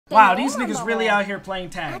Wow, these niggas really out here playing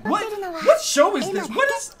tag. What show is this?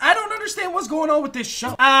 I don't understand what's going on with this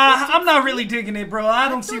show. I'm not really digging it, bro. I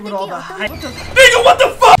don't see what all the hype. Nigga, what the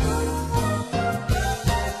fuck?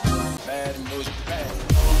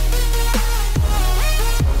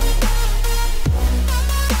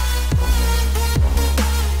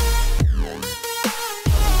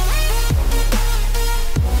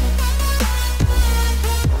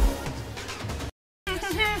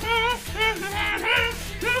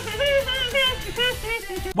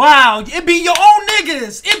 Wow, it be your own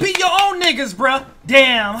niggas. It be your own niggas, bruh.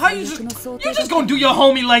 Damn, how you just gonna do your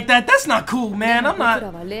homie like that? That's not cool, man. I'm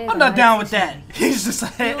not down with that. He's just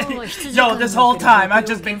like, yo, this whole time I've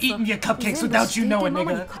just been eating your cupcakes without you knowing,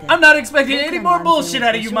 nigga. I'm not expecting any more bullshit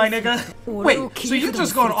out of you, my nigga. Wait, so you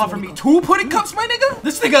just gonna offer me 2 pudding cups, my nigga?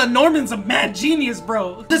 This nigga Norman's a mad genius,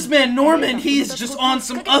 bro. This man Norman, he's just on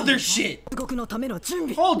some other shit.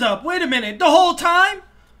 Hold up, wait a minute. The whole time?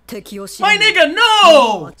 My nigga,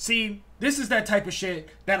 no! See, this is that type of shit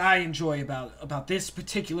that I enjoy about this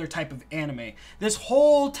particular type of anime. This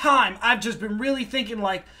whole time, I've just been really thinking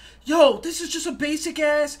like, yo, this is just a basic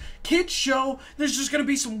ass kids show. There's just gonna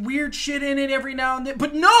be some weird shit in it every now and then.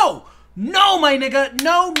 But no! No, my nigga,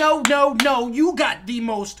 no, no, no, no. You got the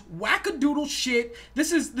most wackadoodle shit.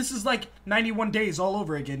 This is like 91 Days all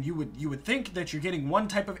over again. You would think that you're getting one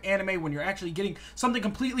type of anime when you're actually getting something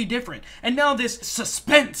completely different. And now this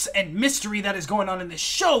suspense and mystery that is going on in this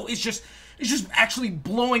show is just actually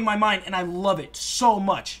blowing my mind, and I love it so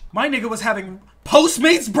much. My nigga was having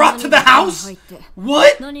Postmates brought to the house?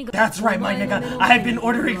 What? That's right, my nigga. I have been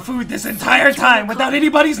ordering food this entire time without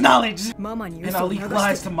anybody's knowledge. And I'll leak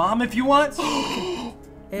lies to mom if you want.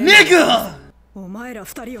 Nigga!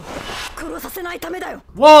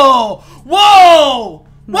 Whoa! Whoa!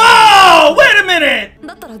 Whoa! Wait a minute!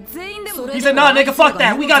 He said, nah, nigga, fuck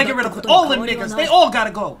that. We gotta get rid of all them niggas. They all gotta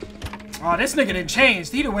go. Oh, this nigga done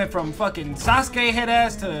changed. He done went from fucking Sasuke head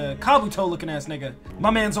ass to Kabuto looking ass nigga.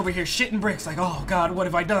 My man's over here shitting bricks like, oh god, what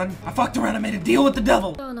have I done? I fucked around and made a deal with the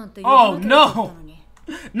devil. Oh no!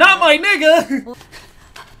 Not my nigga!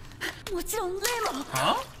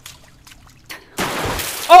 Huh?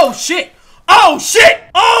 Oh shit! Oh shit!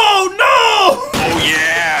 Oh no! Oh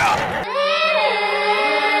yeah!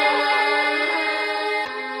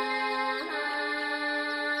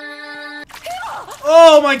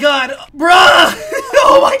 Oh my god, bruh!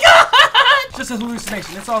 Oh my god! Just a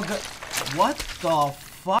hallucination, it's all good. What the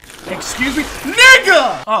fuck? Excuse me?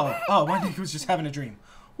 Nigga! Oh, my nigga was just having a dream.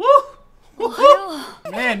 Woo! Woo!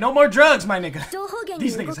 Man, no more drugs, my nigga.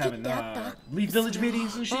 These niggas having, leave village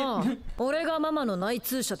meetings and shit.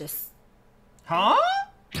 Huh?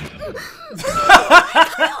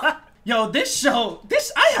 Yo, this show,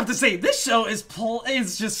 I have to say, this show is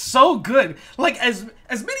just so good. Like, as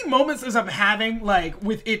many moments as I'm having, like,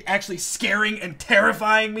 with it actually scaring and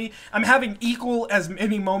terrifying me, I'm having equal as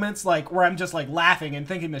many moments, like, where I'm just, like, laughing and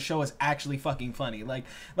thinking the show is actually fucking funny. Like,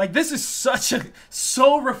 this is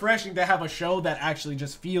so refreshing to have a show that actually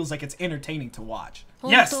just feels like it's entertaining to watch.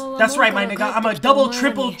 Yes, that's right, my nigga. I'm a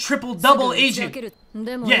triple double agent.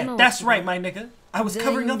 Yeah, that's right, my nigga. I was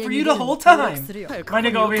covering up for you the whole time. My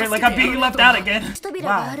nigga over here like I'm being left out again.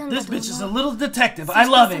 Wow, this bitch is a little detective. I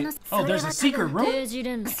love it. Oh, there's a secret room?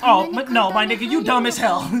 Oh, no, my nigga, you dumb as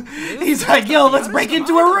hell. He's like, yo, let's break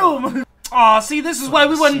into a room. Aw, see, this is why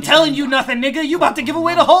we wasn't telling you nothing, nigga. You about to give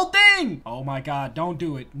away the whole thing. Oh my god, don't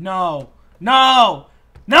do it. No. No.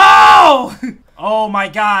 No! Oh my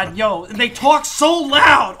god, yo, they talk so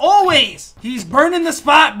loud, always. He's burning the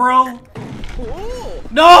spot, bro.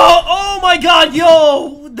 No! Oh my god,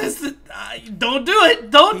 yo! This is... don't do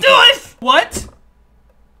it! Don't do it! What?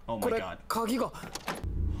 Oh my god.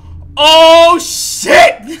 Oh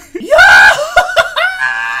shit! Yeah!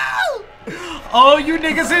 Oh, you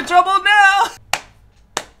niggas in trouble now!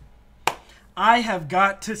 I have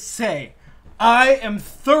got to say, I am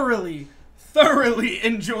thoroughly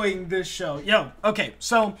enjoying this show. Yo, okay,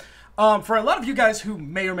 so, for a lot of you guys who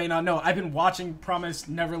may or may not know, I've been watching Promised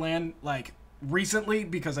Neverland, like, recently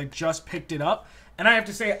because I just picked it up, and I have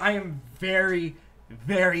to say I am very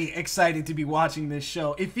excited to be watching this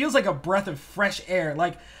show. It feels like a breath of fresh air.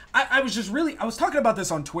 Like I was talking about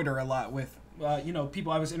this on Twitter a lot with you know,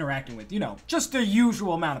 people I was interacting with, you know, just the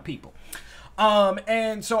usual amount of people,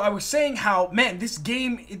 and so I was saying how, man, this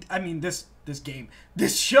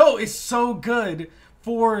show is so good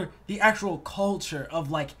for the actual culture of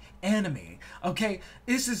like anime. Okay,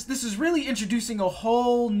 this is really introducing a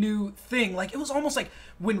whole new thing. Like, it was almost like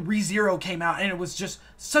when ReZero came out, and it was just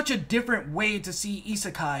such a different way to see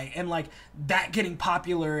isekai, and like that getting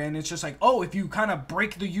popular. And it's just like, oh, if you kind of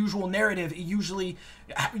break the usual narrative, it usually,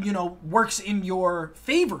 you know, works in your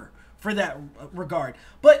favor for that regard.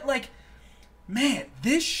 But like, man,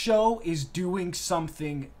 this show is doing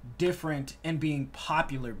something different and being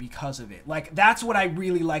popular because of it. Like, that's what I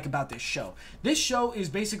really like about this show. This show is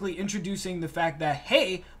basically introducing the fact that,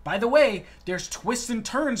 hey, by the way, there's twists and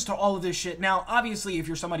turns to all of this shit. Now, obviously, if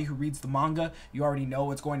you're somebody who reads the manga, you already know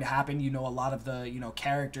what's going to happen. You know a lot of the, you know,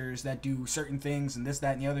 characters that do certain things and this,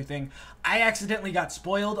 that, and the other thing. I accidentally got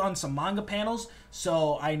spoiled on some manga panels,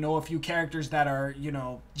 so I know a few characters that are, you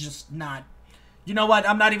know, just not... You know what?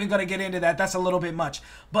 I'm not even going to get into that. That's a little bit much.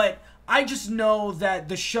 But I just know that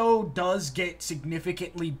the show does get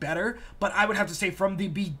significantly better. But I would have to say from the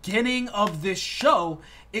beginning of this show,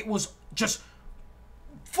 it was just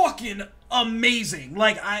fucking amazing.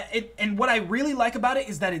 Like, and what I really like about it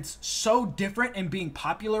is that it's so different and being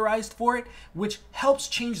popularized for it, which helps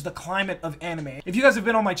change the climate of anime. If you guys have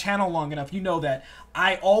been on my channel long enough, you know that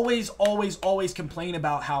I always complain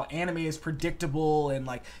about how anime is predictable and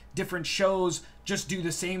like different shows just do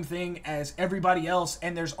the same thing as everybody else,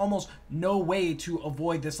 and there's almost no way to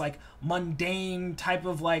avoid this like mundane type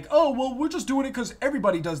of like, oh, well, we're just doing it because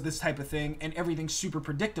everybody does this type of thing and everything's super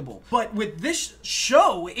predictable. But with this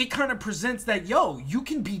show, it kind of presents that, yo, you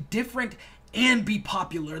can be different and be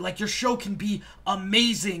popular. Like, your show can be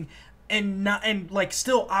amazing and not, and like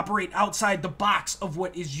still operate outside the box of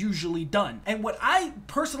what is usually done. And what I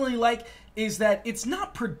personally like is that it's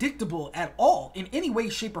not predictable at all in any way,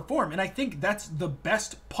 shape, or form. And I think that's the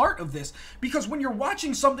best part of this, because when you're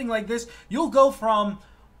watching something like this, you'll go from,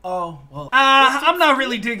 oh, well, I'm not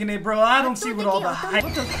really digging it, bro. I don't see what all the hype.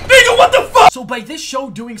 Nigga, what the fuck? So by this show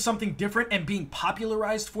doing something different and being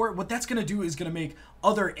popularized for it, what that's gonna do is gonna make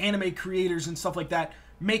other anime creators and stuff like that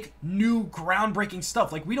make new groundbreaking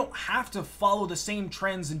stuff. Like, we don't have to follow the same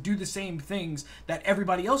trends and do the same things that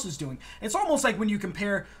everybody else is doing. It's almost like when you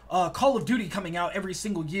compare Call of Duty coming out every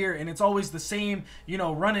single year, and it's always the same, you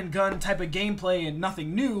know, run and gun type of gameplay and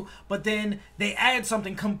nothing new, but then they add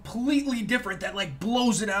something completely different that like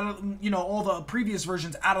blows it out of, you know, all the previous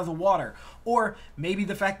versions out of the water. Or maybe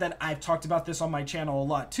the fact that I've talked about this on my channel a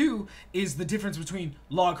lot too is the difference between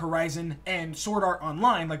Log Horizon and Sword Art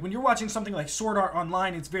Online. Like, when you're watching something like Sword Art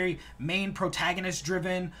Online, it's very main protagonist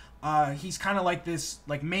driven. He's kind of like this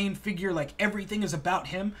like main figure, like everything is about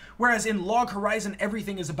him. Whereas in Log Horizon,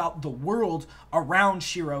 everything is about the world around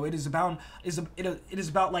Shiro. It is about it is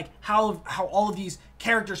about like how all of these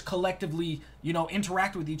characters collectively, you know,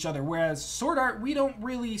 interact with each other. Whereas Sword Art, we don't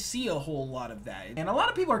really see a whole lot of that. And a lot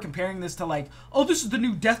of people are comparing this to like, oh, this is the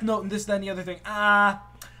new Death Note and this, that, and the other thing. I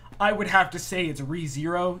would have to say it's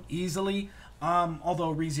ReZero easily.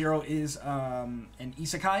 Although ReZero is an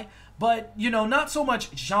isekai, but, you know, not so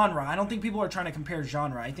much genre. I don't think people are trying to compare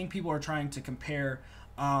genre. I think people are trying to compare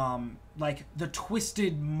like the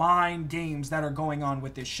twisted mind games that are going on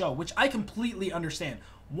with this show, which I completely understand.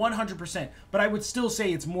 100%, but I would still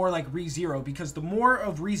say it's more like ReZero, because the more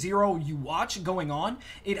of ReZero you watch going on,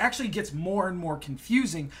 it actually gets more and more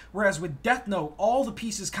confusing, whereas with Death Note, all the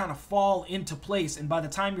pieces kind of fall into place, and by the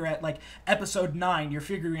time you're at like episode 9, you're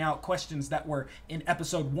figuring out questions that were in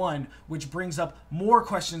episode 1, which brings up more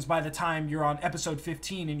questions by the time you're on episode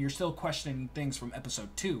 15, and you're still questioning things from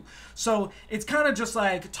episode 2. So it's kind of just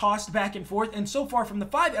like tossed back and forth, and so far from the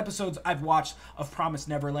 5 episodes I've watched of Promised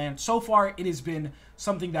Neverland, so far it has been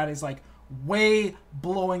something that is like way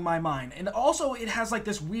blowing my mind. And also it has like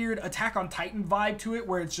this weird Attack on Titan vibe to it,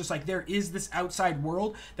 where it's just like there is this outside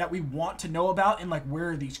world that we want to know about, and like, where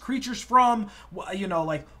are these creatures from, you know,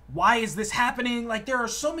 like, why is this happening? Like, there are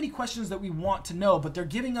so many questions that we want to know, but they're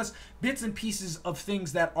giving us bits and pieces of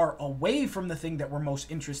things that are away from the thing that we're most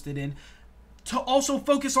interested in, to also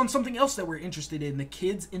focus on something else that we're interested in, the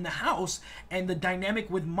kids in the house and the dynamic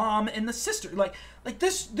with mom and the sister. Like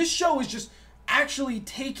this show is just actually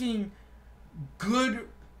taking good,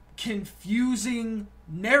 confusing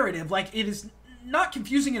narrative. Like, it is not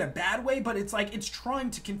confusing in a bad way, but it's like it's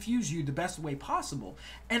trying to confuse you the best way possible.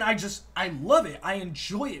 And I love it. I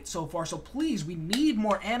enjoy it so far. So please, we need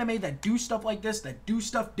more anime that do stuff like this, that do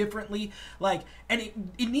stuff differently. Like, and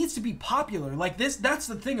it needs to be popular. Like this, that's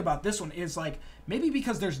the thing about this one, is like, maybe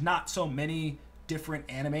because there's not so many different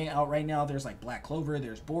anime out right now. There's like Black Clover,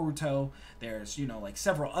 there's Boruto, there's, you know, like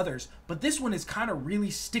several others. But this one is kind of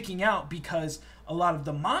really sticking out because a lot of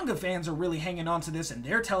the manga fans are really hanging on to this, and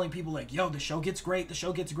they're telling people like, yo, the show gets great, the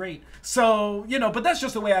show gets great. So, you know, but that's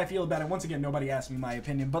just the way I feel about it. Once again, nobody asked me my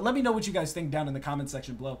opinion, but let me know what you guys think down in the comment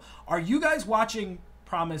section below. Are you guys watching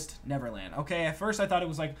Promised Neverland? Okay, at first I thought it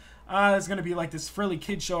was like, it's gonna be like this frilly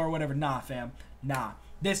kid show or whatever. Nah, fam, nah.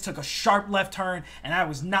 This took a sharp left turn, and I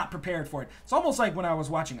was not prepared for it. It's almost like when I was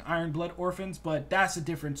watching Iron Blood Orphans, but that's a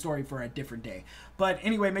different story for a different day. But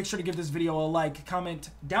anyway, make sure to give this video a like,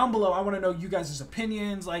 comment down below. I want to know you guys'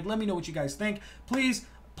 opinions. Like, let me know what you guys think. Please,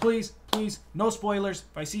 please, please, no spoilers.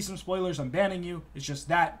 If I see some spoilers, I'm banning you. It's just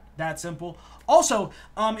that simple. Also,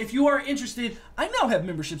 if you are interested, I now have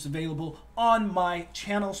memberships available on my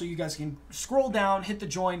channel, so you guys can scroll down, hit the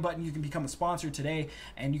join button. You can become a sponsor today,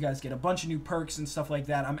 and you guys get a bunch of new perks and stuff like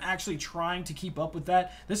that. I'm actually trying to keep up with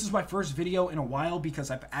that. This is my first video in a while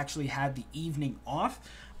because I've actually had the evening off.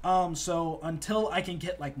 So until I can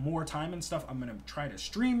get like more time and stuff, I'm gonna try to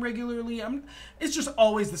stream regularly. It's just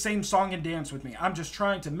always the same song and dance with me. I'm just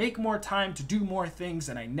trying to make more time to do more things,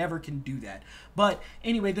 and I never can do that. But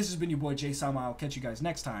anyway, this has been your boy JustJaySama. I'll catch you guys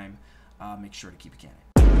next time. Make sure to keep it canon.